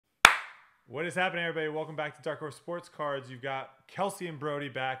What is happening, everybody? Welcome back to Darkhorse Sports Cards. You've got Kelsey and Brody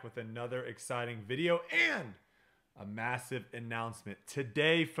back with another exciting video and a massive announcement.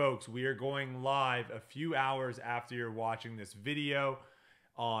 Today, folks, we are going live a few hours after you're watching this video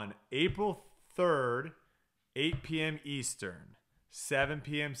on April 3rd, 8 p.m. Eastern, 7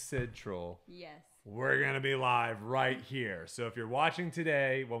 p.m. Central. Yes. We're going to be live right here. So if you're watching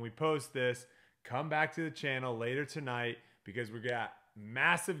today, when we post this, come back to the channel later tonight because we got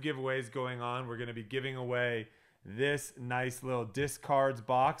massive giveaways going on. We're going to be giving away this nice little disc cards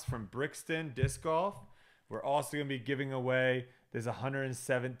box from Brixton Disc Golf. We're also going to be giving away this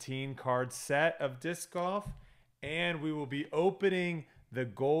 117 card set of disc golf, and we will be opening the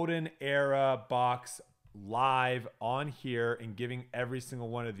Golden Era box live on here and giving every single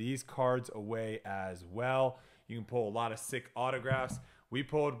one of these cards away as well. You can pull a lot of sick autographs. We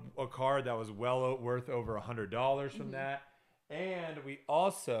pulled a card that was well worth over $100 from that. And we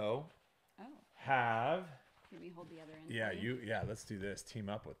also have... Can we hold the other end? Yeah, let's do this. Team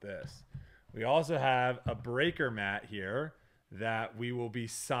up with this. We also have a breaker mat here that we will be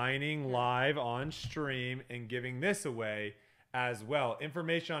signing live on stream and giving this away as well.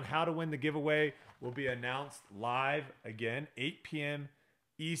 Information on how to win the giveaway will be announced live again, 8 p.m.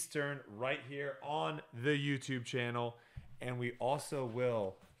 Eastern, right here on the YouTube channel. And we also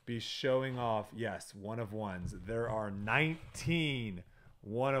will be showing off, yes, one of ones. There are 19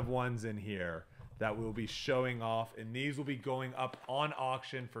 one of ones in here that we'll be showing off, and these will be going up on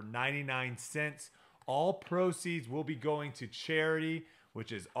auction for 99 cents. All proceeds will be going to charity,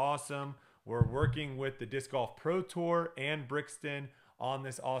 which is awesome. We're working with the Disc Golf Pro Tour and Brixton on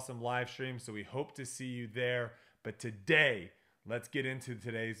this awesome live stream, so we hope to see you there. But today, let's get into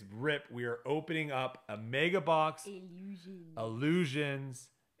today's rip. We are opening up a mega box, Illusions,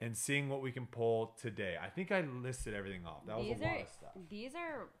 and seeing what we can pull today. I think I listed everything off. That was a lot of stuff. These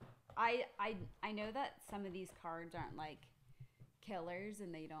are, I know that some of these cards aren't like killers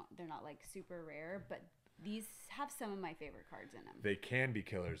and they're not like super rare, but these have some of my favorite cards in them. They can be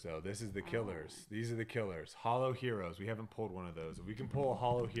killers though. This is the killers. These are the killers. Hollow Heroes. We haven't pulled one of those. If we can pull a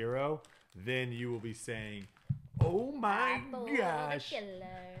Hollow Hero, then you will be saying, oh my gosh,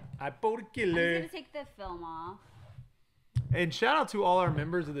 I pulled a killer. I'm just gonna take the film off. And shout out to all our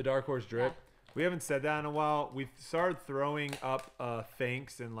members of the Darkhorse Drip. We haven't said that in a while. We've started throwing up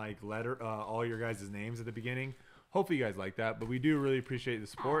thanks and like all your guys' names at the beginning. Hopefully you guys like that. But we do really appreciate the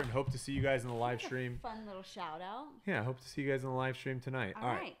support and hope to see you guys in the live stream. Fun little shout out. Yeah, I hope to see you guys in the live stream tonight. All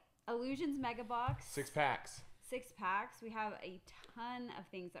right. Illusions Mega Box. 6 packs. 6 packs. We have a ton of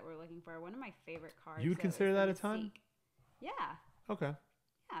things that we're looking for. One of my favorite cards. You would consider that a ton? Yeah. Okay.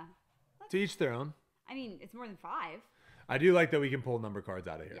 Yeah. To each their own. I mean, it's more than 5. I do like that we can pull number cards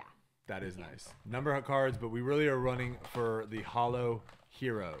out of here. Yeah. That is nice. Number cards, but we really are running for the Hollow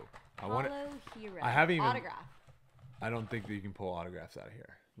Hero. Hollow Hero. I haven't even... Autograph. I don't think that you can pull autographs out of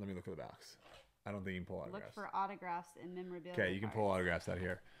here. Let me look at the box. I don't think you can pull autographs. Look for autographs and memorabilia. Okay, you can pull autographs out of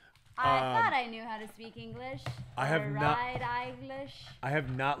here. I thought I knew how to speak English. I have not. English. I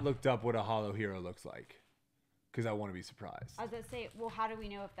have not looked up what a Hollow Hero looks like, because I want to be surprised. I was gonna say, well, how do we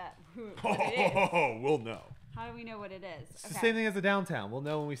know if that? What it is? Oh, we'll know. How do we know what it is? It's the same thing as the downtown. We'll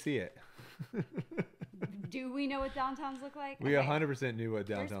know when we see it. Do we know what downtowns look like? We 100% knew what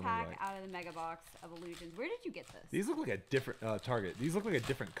downtown looked like. First pack out of the mega box of Illusions. Where did you get this? These look like a different Target. These look like a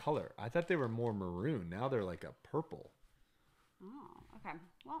different color. I thought they were more maroon. Now they're like a purple. Oh, okay.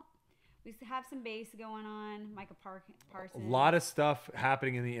 Well, we have some base going on. Micah Parsons. A lot of stuff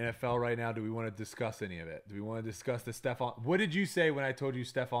happening in the NFL right now. Do we want to discuss any of it? Do we want to discuss the Stephon? What did you say when I told you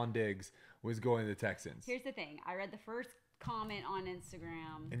Stephon Diggs was going to the Texans? Here's the thing. I read the first comment on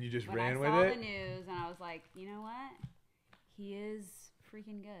Instagram. And you just ran with it? I saw the news, and I was like, you know what? He is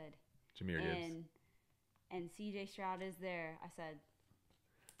freaking good. Jahmyr Gibbs. And CJ Stroud is there. I said,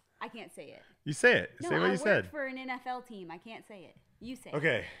 I can't say it. You say it. No, say what you said. I work for an NFL team. I can't say it. You say it.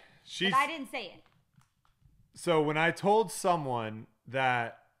 Okay. But I didn't say it. So when I told someone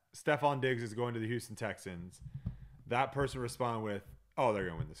that Stephon Diggs is going to the Houston Texans, that person responded with, oh, they're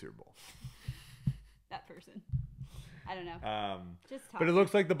going to win the Super Bowl. That person. I don't know. But it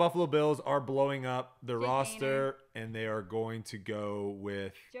looks like the Buffalo Bills are blowing up the roster, and they are going to go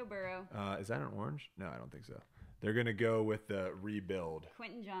with Joe Burrow. Is that an orange? No, I don't think so. They're going to go with the rebuild.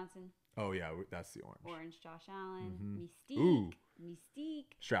 Quentin Johnson. Oh, yeah, that's the orange. Orange, Josh Allen. Mystique. Ooh. Mystique.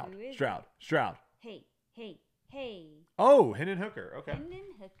 Stroud. Hey. Oh, Hendon Hooker. Okay.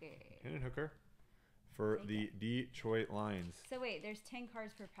 Hendon Hooker for the Detroit Lions. So wait, there's 10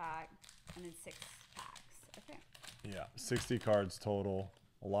 cards per pack and then 6 packs. Okay. Yeah, 60 cards total.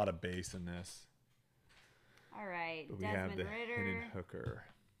 A lot of base in this. All right. But we have the Hendon Hooker.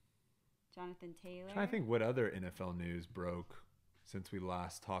 Jonathan Taylor. I think what other NFL news broke since we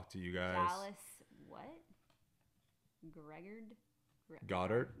last talked to you guys. Dallas, what?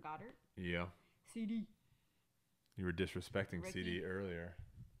 Goddard. Goddard. Yeah. CD. You were disrespecting Ricky. CD earlier.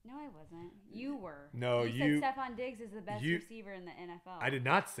 No, I wasn't. You were. No, you said Stephon Diggs is the best receiver in the NFL. I did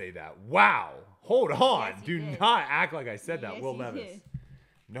not say that. Wow. Hold on. Yes, Do did. not act like I said that. Yes, Will you Levis. did.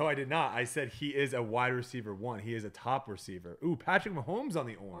 No, I did not. I said he is a wide receiver 1. He is a top receiver. Ooh, Patrick Mahomes on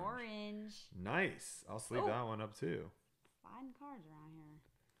the orange. Orange. Nice. I'll sleeve that one up too. Fine cards around here.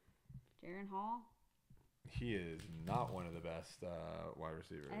 Jaron Hall. He is not one of the best wide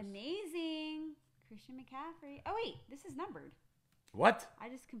receivers. Amazing. Christian McCaffrey. Oh, wait. This is numbered. What? I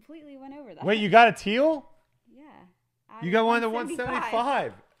just completely went over that. Wait, you got a teal? Yeah. You got one of the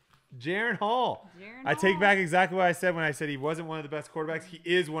 175. Jaron Hall. I take back exactly what I said when I said he wasn't one of the best quarterbacks. He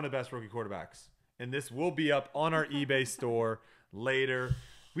is one of the best rookie quarterbacks. And this will be up on our eBay store later.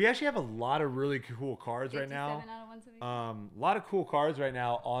 We actually have a lot of really cool cards right now. A lot of cool cards right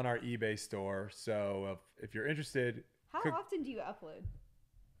now on our eBay store. So if you're interested. How often do you upload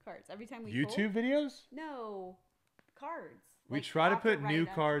cards? Every time we YouTube videos? No. Cards. We try to put new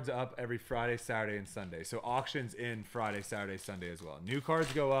cards up every Friday, Saturday, and Sunday. So auctions in Friday, Saturday, Sunday as well. New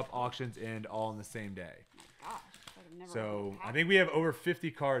cards go up, auctions end all on the same day. Oh my gosh. So I think we have over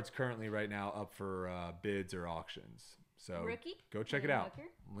 50 cards currently right now up for bids or auctions. So go check it out.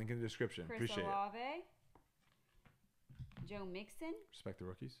 Link in the description. Appreciate it. Joe Mixon. Respect the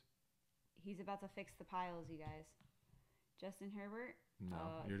rookies. He's about to fix the piles, you guys. Justin Herbert.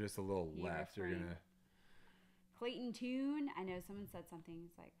 No, you're just a little left. You're going to. Clayton Tune. I know someone said something.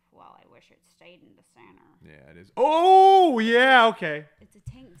 It's like, well, I wish it stayed in the center. Yeah, it is. Oh, yeah, okay. It's a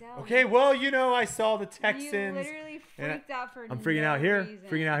Tank Dell. Okay, well, you know, I saw the Texans. You literally freaked out for I'm freaking out here. reason.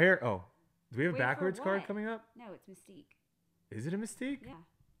 Freaking out here. Oh, do we have a backwards card coming up? No, it's Mystique. Is it a Mystique? Yeah.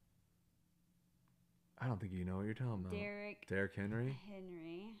 I don't think you know what you're talking about. Derrick Henry.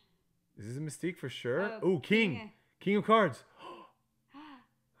 Is this a Mystique for sure? Oh, King. King of cards.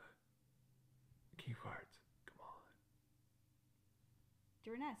 King of cards.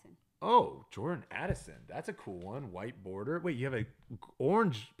 Jordan Addison. Oh, Jordan Addison. That's a cool one. White border. Wait, you have a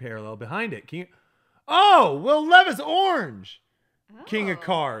orange parallel behind it. Oh, Will Levis orange. Oh. King of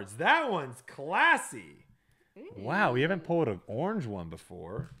cards. That one's classy. Ooh. Wow, we haven't pulled an orange one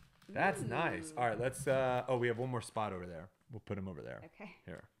before. That's nice. All right, let's we have one more spot over there. We'll put him over there. Okay.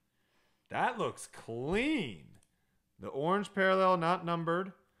 Here. That looks clean. The orange parallel, not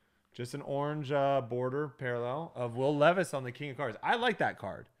numbered. Just an orange border parallel of Will Levis on the King of Cards. I like that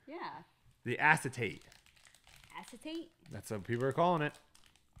card. Yeah. The acetate. Acetate? That's what people are calling it.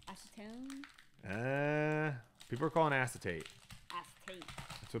 Acetone? People are calling acetate. Acetate.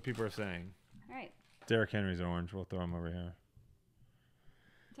 That's what people are saying. All right. Derrick Henry's orange. We'll throw him over here.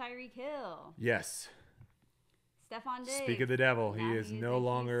 Tyreek Hill. Yes. Stephon Diggs. Speak of the devil. He is no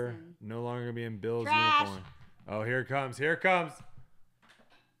longer going to be in Bill's uniform. Oh, here it comes. Here it comes.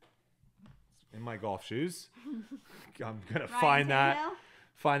 In my golf shoes. I'm gonna find that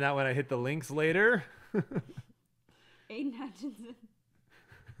when I hit the links later. Aiden Hutchinson.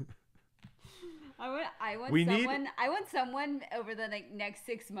 I want someone over the next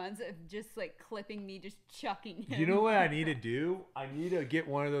 6 months of just clipping me, just chucking him. You know what I need to do? I need to get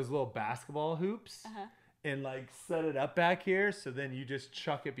one of those little basketball hoops and set it up back here, so then you just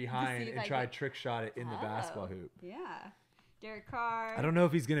chuck it behind and try trick shot it in the basketball hoop. Yeah. Derek Carr. I don't know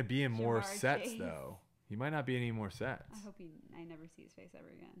if he's gonna be in more sets though. He might not be in any more sets. I hope I never see his face ever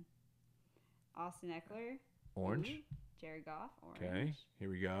again. Austin Eckler. Orange. Ooh. Jared Goff. Orange. Okay, here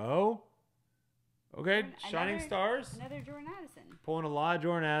we go. Okay, Shining Stars. Another Jordan Addison. Pulling a lot of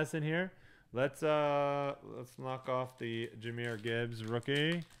Jordan Addison here. Let's knock off the Jahmyr Gibbs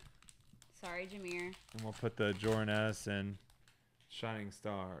rookie. Sorry, Jahmyr. And we'll put the Jordan Addison Shining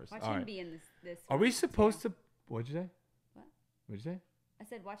Stars. Watch him be in this. Are we supposed to? What'd you say? What? What'd you say? I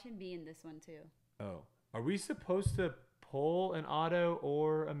said watch him be in this one too. Oh, are we supposed to pull an auto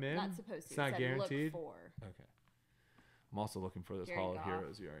or a min? Not supposed to. It's not guaranteed. Look for. Okay. I'm also looking for those Hall of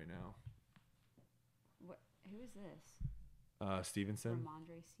Heroes you already know. What? Who is this? Stevenson.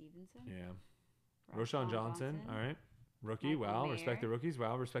 Ramondre Stevenson. Yeah. Roshan Johnson. All right. Rookie. Michael wow. Mayer. Respect the rookies.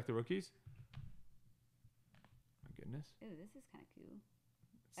 Wow. Respect the rookies. My goodness. Ooh, this is kind of cool.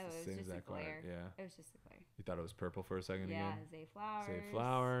 It's the same exact glare. Yeah. It was just the glare. You thought it was purple for a second again? Yeah. Zay Flowers. Zay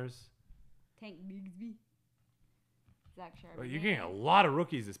Flowers. Tank Bigsby. Zach Charbonnet. Oh, you're getting a lot of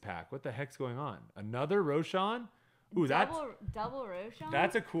rookies this pack. What the heck's going on? Another Roshan? Ooh, double Roshan?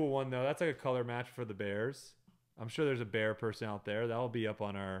 That's a cool one though. That's like a color match for the Bears. I'm sure there's a Bear person out there. That'll be up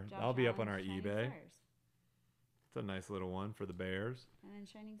on our eBay. It's a nice little one for the Bears. And then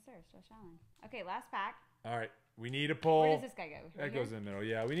Shining Stars, Josh Allen. Okay, last pack. All right. We need to pull. Where does this guy go? That goes in the middle.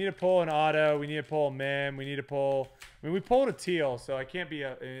 Yeah, we need to pull an auto. We need to pull a mem. We need to pull. I mean, we pulled a teal, so I can't be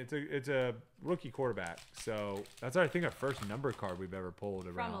a. It's a rookie quarterback. So that's I think our first number card we've ever pulled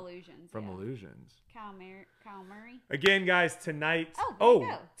around. From Illusions. From Illusions. Kyle Murray. Again, guys, tonight.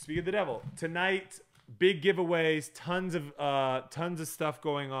 Oh, speak of the devil. Tonight, big giveaways. Tons of stuff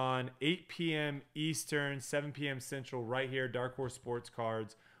going on. 8 p.m. Eastern, 7 p.m. Central, right here. Darkhorse Sports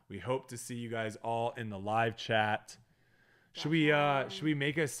Cards. We hope to see you guys all in the live chat. Should we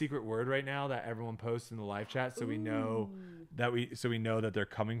make a secret word right now that everyone posts in the live chat so we know that they're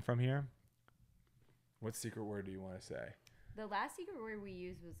coming from here? What secret word do you want to say? The last secret word we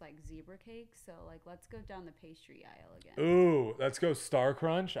used was like zebra cake, so like let's go down the pastry aisle again. Ooh, let's go Star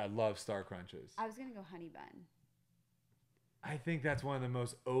Crunch. I love Star Crunches. I was gonna go honey bun. I think that's one of the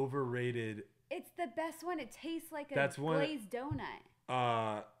most overrated. It's the best one. It tastes like a glazed donut.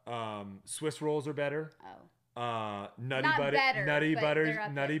 Swiss rolls are better. Oh. Nutty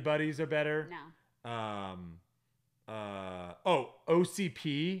buddies are better. No.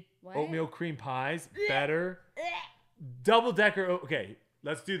 OCP, what? oatmeal cream pies, better. Double decker. Okay,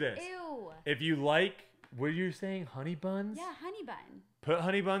 let's do this. Ew. If you like, what are you saying? Honey buns? Yeah, honey bun. Put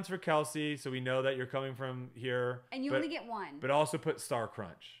honey buns for Kelsey, so we know that you're coming from here. And you only get one. But also put Star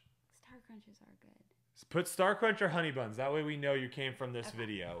Crunch. Star Crunches are good. Put Star Crunch or honey buns. That way we know you came from this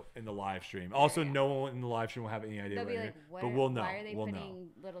video in the live stream. Also, no one in the live stream will have any idea. They'll be right like, here, but we'll know. Why are they putting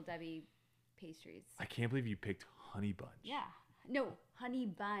Little Debbie pastries? I can't believe you picked honey bunch. Yeah. No, honey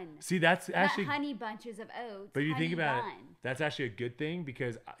bun. See, that's actually not honey bunches of oats. But if you think about it, that's actually a good thing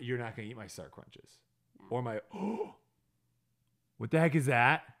because you're not going to eat my Star Crunches. No. Or my What the heck is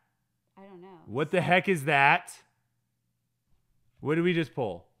that? I don't know. What the heck is that? What did we just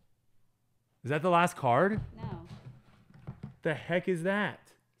pull? Is that the last card? No. The heck is that?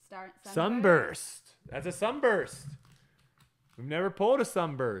 Sunburst. That's a Sunburst. We've never pulled a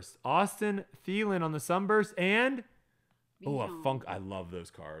Sunburst. Austin Thielen on the Sunburst and a Funk. I love those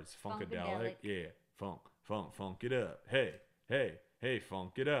cards. Funkadelic. Yeah. Funk it up. Hey,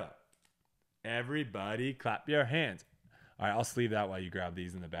 funk it up. Everybody clap your hands. All right, I'll sleeve that while you grab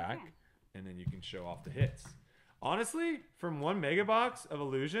these in the back. Okay. And then you can show off the hits. Honestly, from one mega box of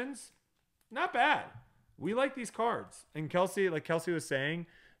Illusions, not bad. We like these cards. And Kelsey, like Kelsey was saying,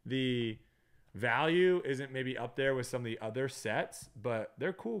 the value isn't maybe up there with some of the other sets, but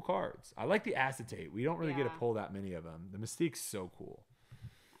they're cool cards. I like the acetate. We don't really get to pull that many of them. The Mystique's so cool.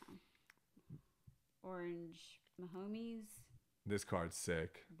 Orange Mahomes. This card's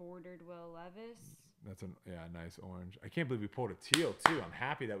sick. Bordered Will Levis. That's a nice orange. I can't believe we pulled a teal too. I'm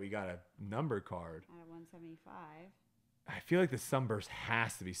happy that we got a number card. Out of 175. I feel like the Sunburst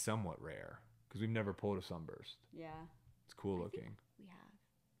has to be somewhat rare because we've never pulled a Sunburst. Yeah. It's cool looking. We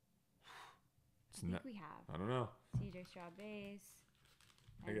have. We have. I don't know. CJ Stroud base.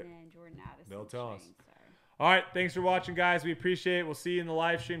 And then Jordan Addison. They'll tell us. Sorry. All right. Thanks for watching, guys. We appreciate it. We'll see you in the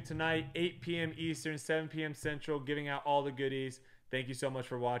live stream tonight, 8 p.m. Eastern, 7 p.m. Central, giving out all the goodies. Thank you so much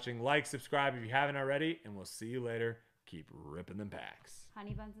for watching. Like, subscribe if you haven't already, and we'll see you later. Keep ripping them packs.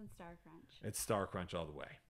 Honey buns and Star Crunch. It's Star Crunch all the way.